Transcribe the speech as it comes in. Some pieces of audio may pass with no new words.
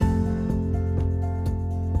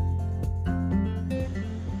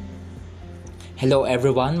Hello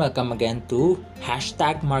everyone, welcome again to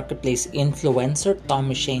Hashtag Marketplace Influencer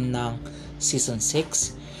Tommy Shane ng Season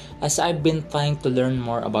 6 as I've been trying to learn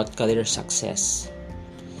more about career success.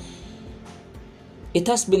 It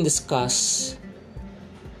has been discussed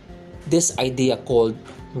this idea called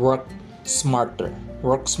work smarter,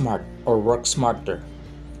 work smart or work smarter.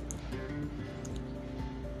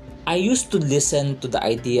 I used to listen to the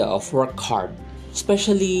idea of work hard,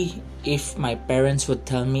 especially if my parents would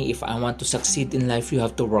tell me if I want to succeed in life, you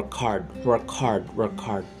have to work hard, work hard, work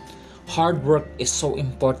hard. Hard work is so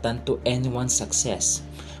important to anyone's success.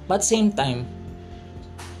 But same time,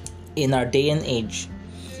 in our day and age,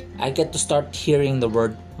 I get to start hearing the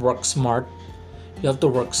word work smart. You have to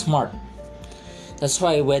work smart. That's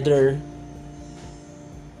why whether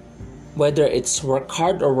it's work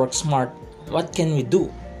hard or work smart, what can we do?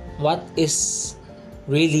 What is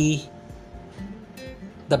really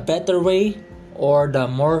the better way or the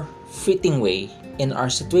more fitting way in our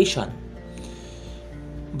situation?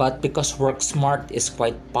 But because work smart is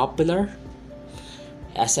quite popular,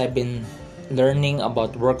 as I've been learning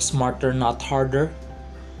about work smarter not harder,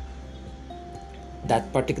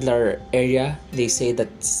 that particular area they say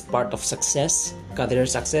that's part of success, career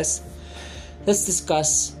success. Let's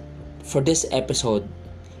discuss for this episode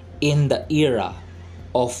in the era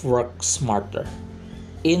of work smarter.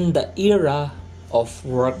 In the era of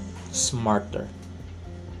work smarter.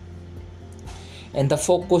 And the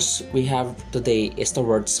focus we have today is the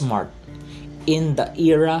word smart. In the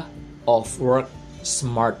era of work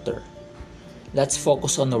smarter. Let's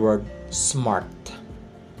focus on the word smart.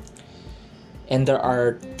 And there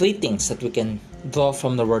are three things that we can draw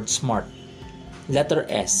from the word smart. Letter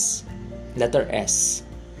S. Letter S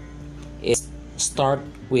is start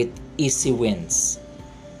with easy wins.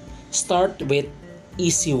 Start with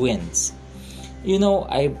easy wins.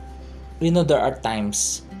 There are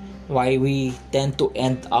times why we tend to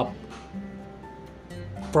end up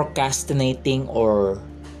procrastinating or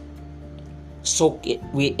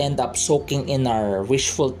we end up soaking in our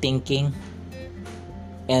wishful thinking,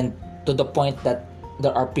 and to the point that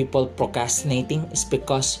there are people procrastinating is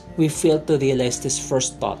because we fail to realize this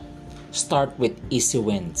first thought. Start with easy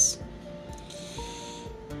wins.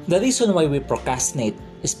 The reason why we procrastinate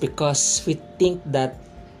is because we think that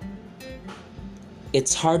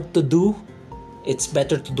it's hard to do. It's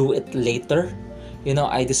better to do it later.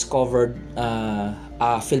 I discovered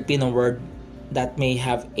a Filipino word that may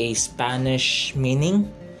have a Spanish meaning.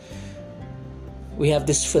 We have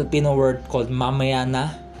this Filipino word called mamaya na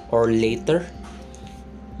or later.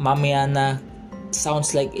 Mamaya na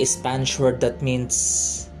sounds like a Spanish word that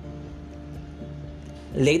means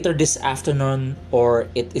later this afternoon, or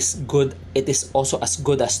it is good. It is also as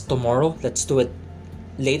good as tomorrow. Let's do it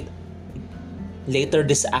later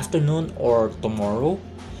this afternoon or tomorrow.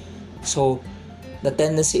 So the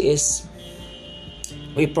tendency is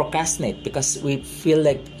we procrastinate because we feel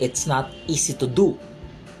like it's not easy to do,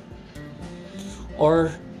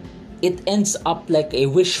 or it ends up like a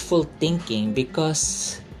wishful thinking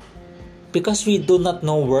because we do not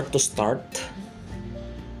know where to start.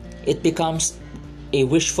 It becomes a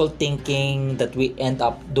wishful thinking that we end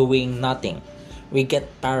up doing nothing. We get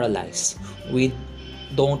paralyzed. We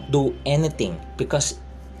don't do anything because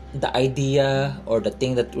the idea or the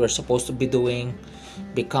thing that we're supposed to be doing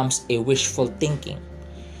becomes a wishful thinking.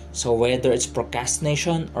 So whether it's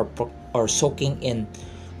procrastination or soaking in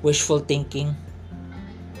wishful thinking,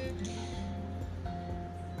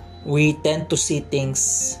 we tend to see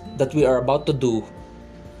things that we are about to do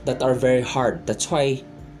that are very hard. That's why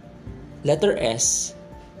letter S,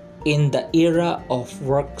 in the era of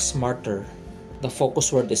work smarter, the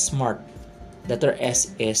focus word is smart. Letter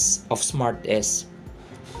S is of smart is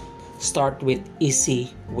start with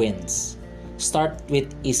easy wins. Start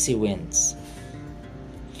with easy wins.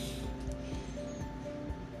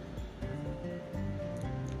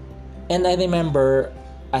 And I remember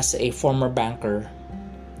as a former banker,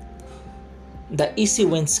 the easy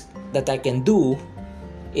wins that I can do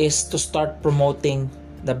is to start promoting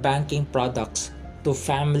the banking products to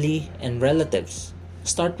family and relatives.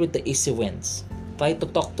 Start with the easy wins. Try to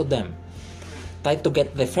talk to them. Try to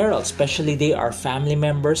get referrals, especially they are family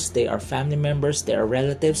members, they are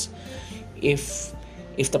relatives. If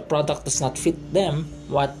the product does not fit them,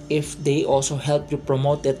 what if they also help you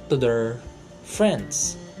promote it to their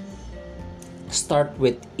friends? Start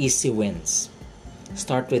with easy wins.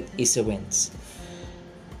 Start with easy wins.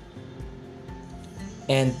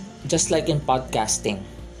 And just like in podcasting,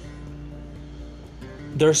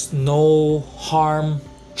 there's no harm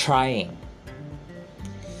trying.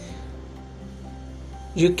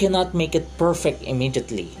 You cannot make it perfect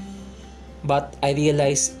immediately. But I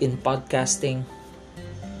realize in podcasting,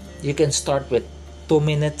 you can start with 2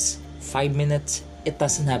 minutes, 5 minutes. It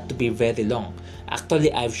doesn't have to be very long.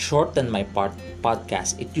 Actually, I've shortened my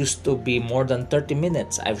podcast. It used to be more than 30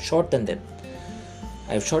 minutes. I've shortened it.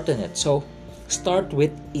 So start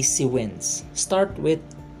with easy wins.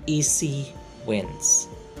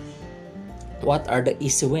 What are the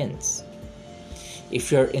easy wins?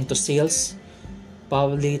 If you're into sales,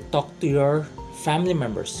 probably talk to your family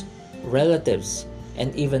members, relatives, and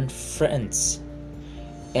even friends.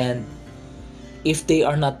 And if they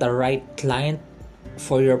are not the right client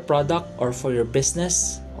for your product or for your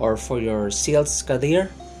business or for your sales career,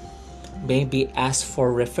 maybe ask for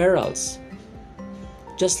referrals.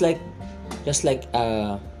 Just like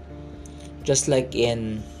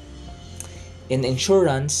in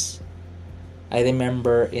insurance, I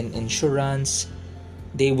remember in insurance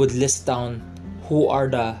they would list down who are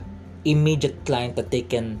the immediate client that they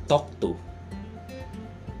can talk to.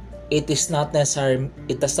 It does not necessarily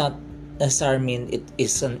mean it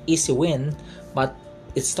is an easy win, but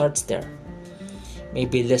it starts there.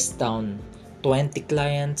 Maybe list down 20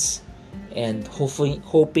 clients and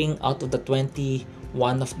hoping out of the 20,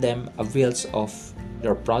 one of them avails of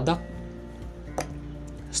your product.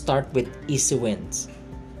 Start with easy wins.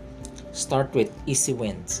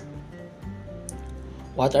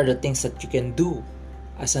 What are the things that you can do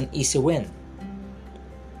as an easy win?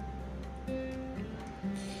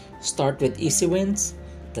 Start with easy wins.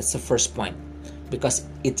 That's the first point, because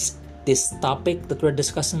it's this topic that we're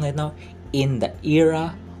discussing right now in the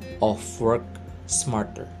era of work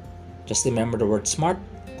smarter. Just remember the word smart.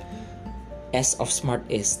 S of smart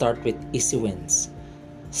is start with easy wins.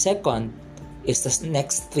 Second is the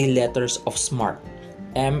next 3 letters of smart.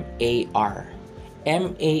 M-A-R.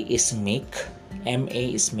 M-A is make.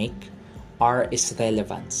 R is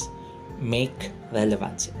relevance. Make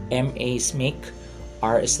relevance. M-A is make.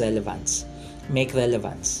 R is relevance. Make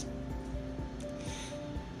relevance.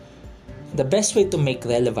 The best way to make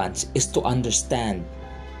relevance is to understand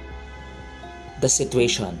the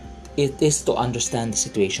situation. It is to understand the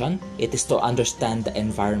situation. It is to understand the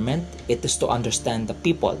environment. It is to understand the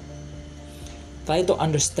people. Try to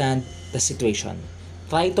understand the situation.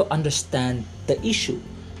 Try to understand the issue.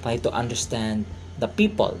 Try to understand the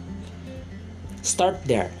people. Start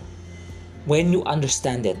there. When you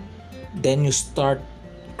understand it, then you start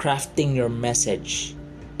crafting your message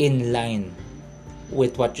in line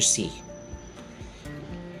with what you see.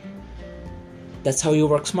 That's how you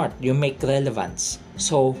work smart. You make relevance.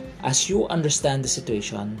 So as you understand the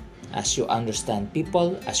situation, as you understand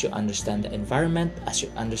people, as you understand the environment, as you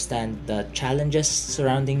understand the challenges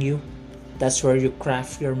surrounding you, that's where you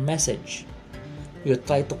craft your message. You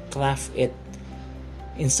try to craft it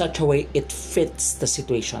in such a way it fits the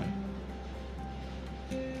situation.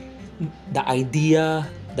 The idea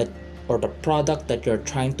that or the product that you're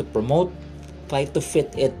trying to promote, try to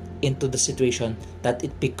fit it into the situation that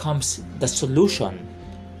it becomes the solution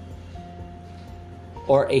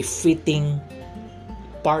or a fitting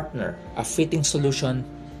partner, a fitting solution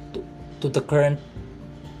to the current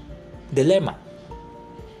dilemma.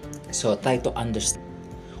 So try to understand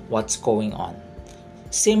what's going on.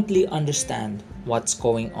 Simply understand what's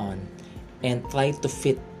going on and try to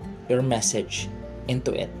fit your message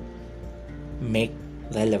into it. Make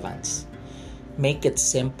relevance. Make it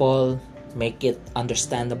simple, make it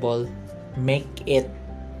understandable, make it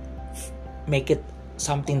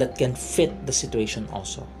something that can fit the situation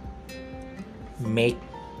also. Make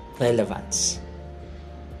relevance.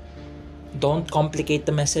 Don't complicate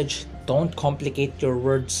the message. Don't complicate your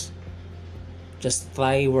words. Just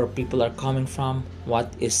try where people are coming from.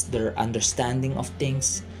 What is their understanding of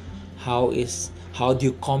things? How do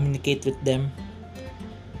you communicate with them?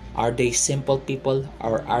 Are they simple people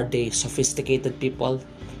or are they sophisticated people?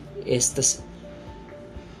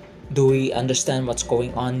 Do we understand what's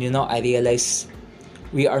going on? I realize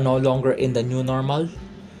we are no longer in the new normal.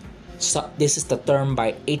 So this is the term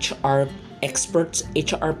by HR experts.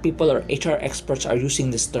 HR people or HR experts are using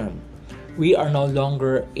this term. We are no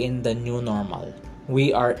longer in the new normal.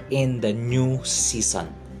 We are in the new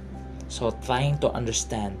season. So trying to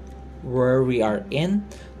understand where we are in,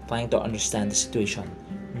 trying to understand the situation,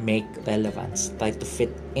 make relevance, try to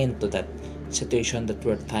fit into that situation that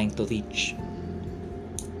we're trying to reach.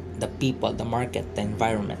 The people, the market, the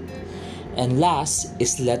environment. And last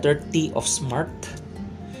is letter T of SMART,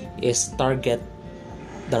 is target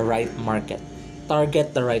the right market.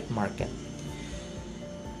 Target the right market.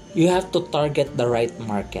 You have to target the right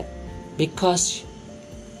market because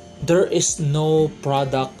there is no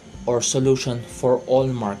product or solution for all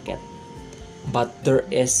market, but there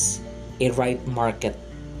is a right market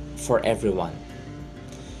for everyone.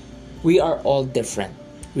 We are all different.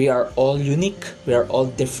 We are all unique. We are all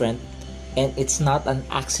different. And it's not an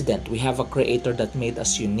accident. We have a creator that made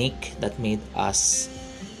us unique, that made us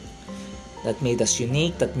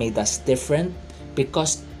unique, that made us different,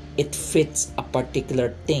 because it fits a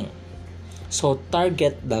particular thing. So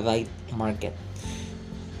target the right market.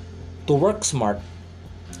 To work smart,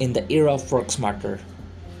 in the era of work smarter,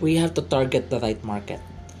 we have to target the right market,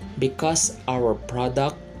 because our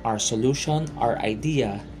product, our solution, our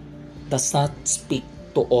idea does not speak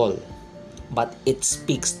to all, but it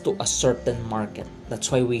speaks to a certain market.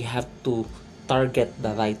 That's why we have to target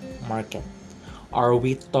the right market. Are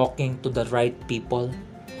we talking to the right people?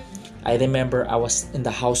 I remember I was in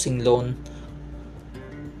the housing loan.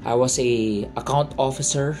 I was a account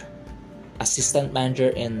officer, assistant manager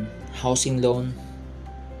in housing loan.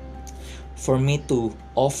 For me to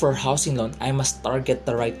offer housing loan, I must target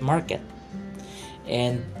the right market.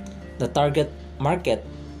 And the target market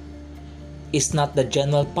is not the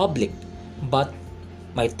general public, but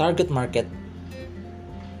my target market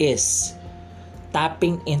is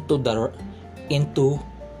tapping into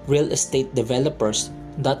real estate developers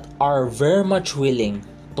that are very much willing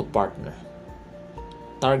to partner.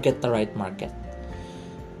 Target the right market.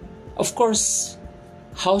 Of course,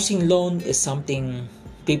 housing loan is something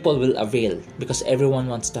people will avail because everyone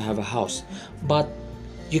wants to have a house, but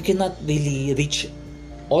you cannot really reach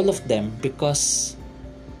all of them because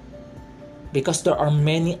there are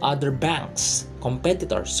many other banks,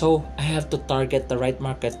 competitors. So I have to target the right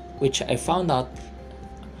market, which I found out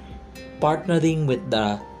partnering with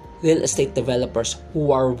the real estate developers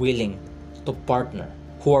who are willing to partner,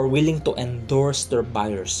 who are willing to endorse their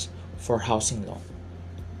buyers for housing loan.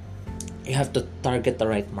 You have to target the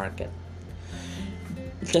right market.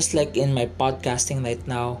 Just like in my podcasting right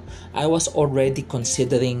now, I was already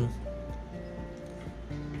considering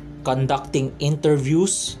conducting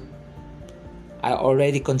interviews. I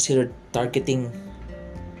already considered targeting,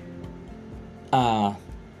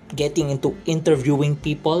 getting into interviewing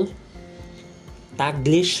people.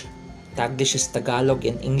 Taglish is Tagalog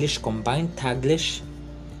and English combined, Taglish.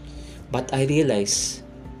 But I realize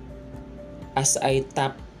as I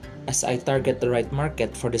target the right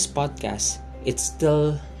market for this podcast, it's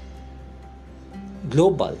still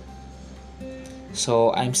global.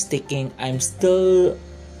 So I'm still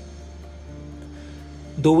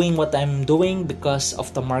doing what I'm doing because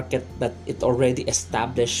of the market that it already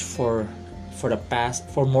established for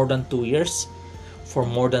more than 2 years, for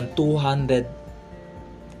more than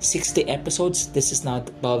 260 episodes. This is now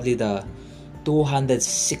probably the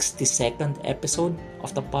 262nd episode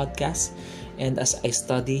of the podcast. And as I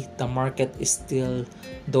study, the market is still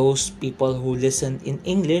those people who listen in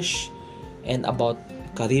English and about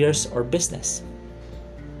careers or business.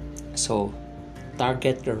 So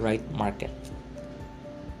target your right market.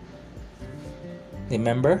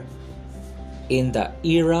 Remember, in the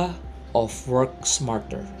era of work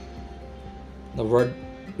smarter, the word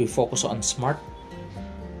we focus on smart,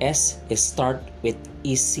 S is start with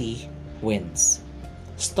easy wins.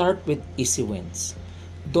 Start with easy wins.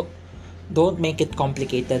 Don't make it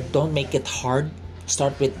complicated. Don't make it hard.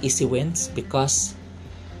 Start with easy wins, because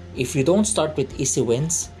if you don't start with easy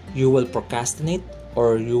wins, you will procrastinate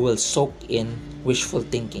or you will soak in wishful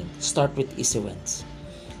thinking. Start with easy wins.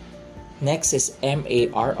 Next is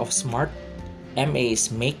MAR of smart. MA is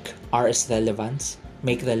make, R is relevance.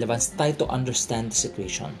 Make relevance. Try to understand the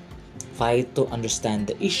situation. Try to understand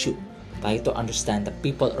the issue. Try to understand the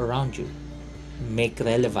people around you. Make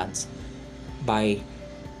relevance by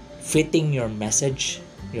fitting your message,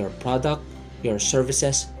 your product, your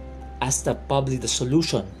services as probably the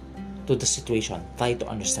solution to the situation. Try to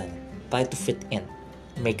understand it. Try to fit in.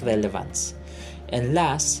 Make relevance. And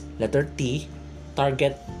last, letter T,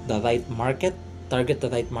 target the right market. Target the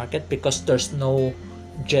right market because there's no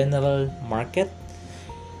general market.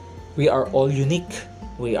 We are all unique.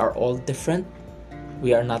 We are all different.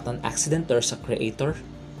 We are not an accident. There's a creator.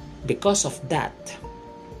 Because of that,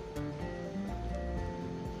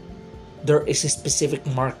 there is a specific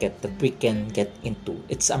market that we can get into.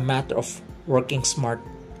 It's a matter of working smart,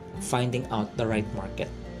 finding out the right market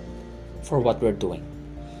for what we're doing.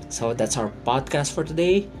 So that's our podcast for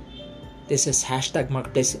today. This is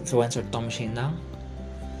 #Marketplace Influencer Tom Shane Lang,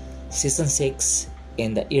 Season 6,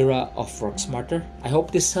 in the era of work smarter. I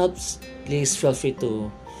hope this helps. Please feel free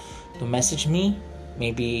to message me.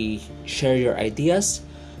 Maybe share your ideas,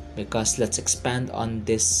 because let's expand on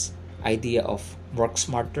this idea of work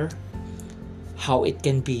smarter, how it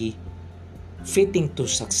can be fitting to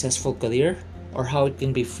successful career, or how it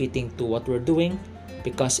can be fitting to what we're doing,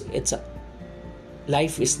 because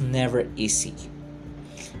life is never easy.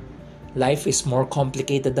 Life is more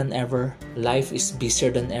complicated than ever. Life is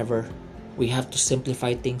busier than ever. We have to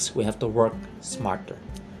simplify things. We have to work smarter.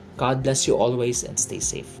 God bless you always and stay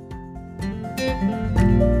safe.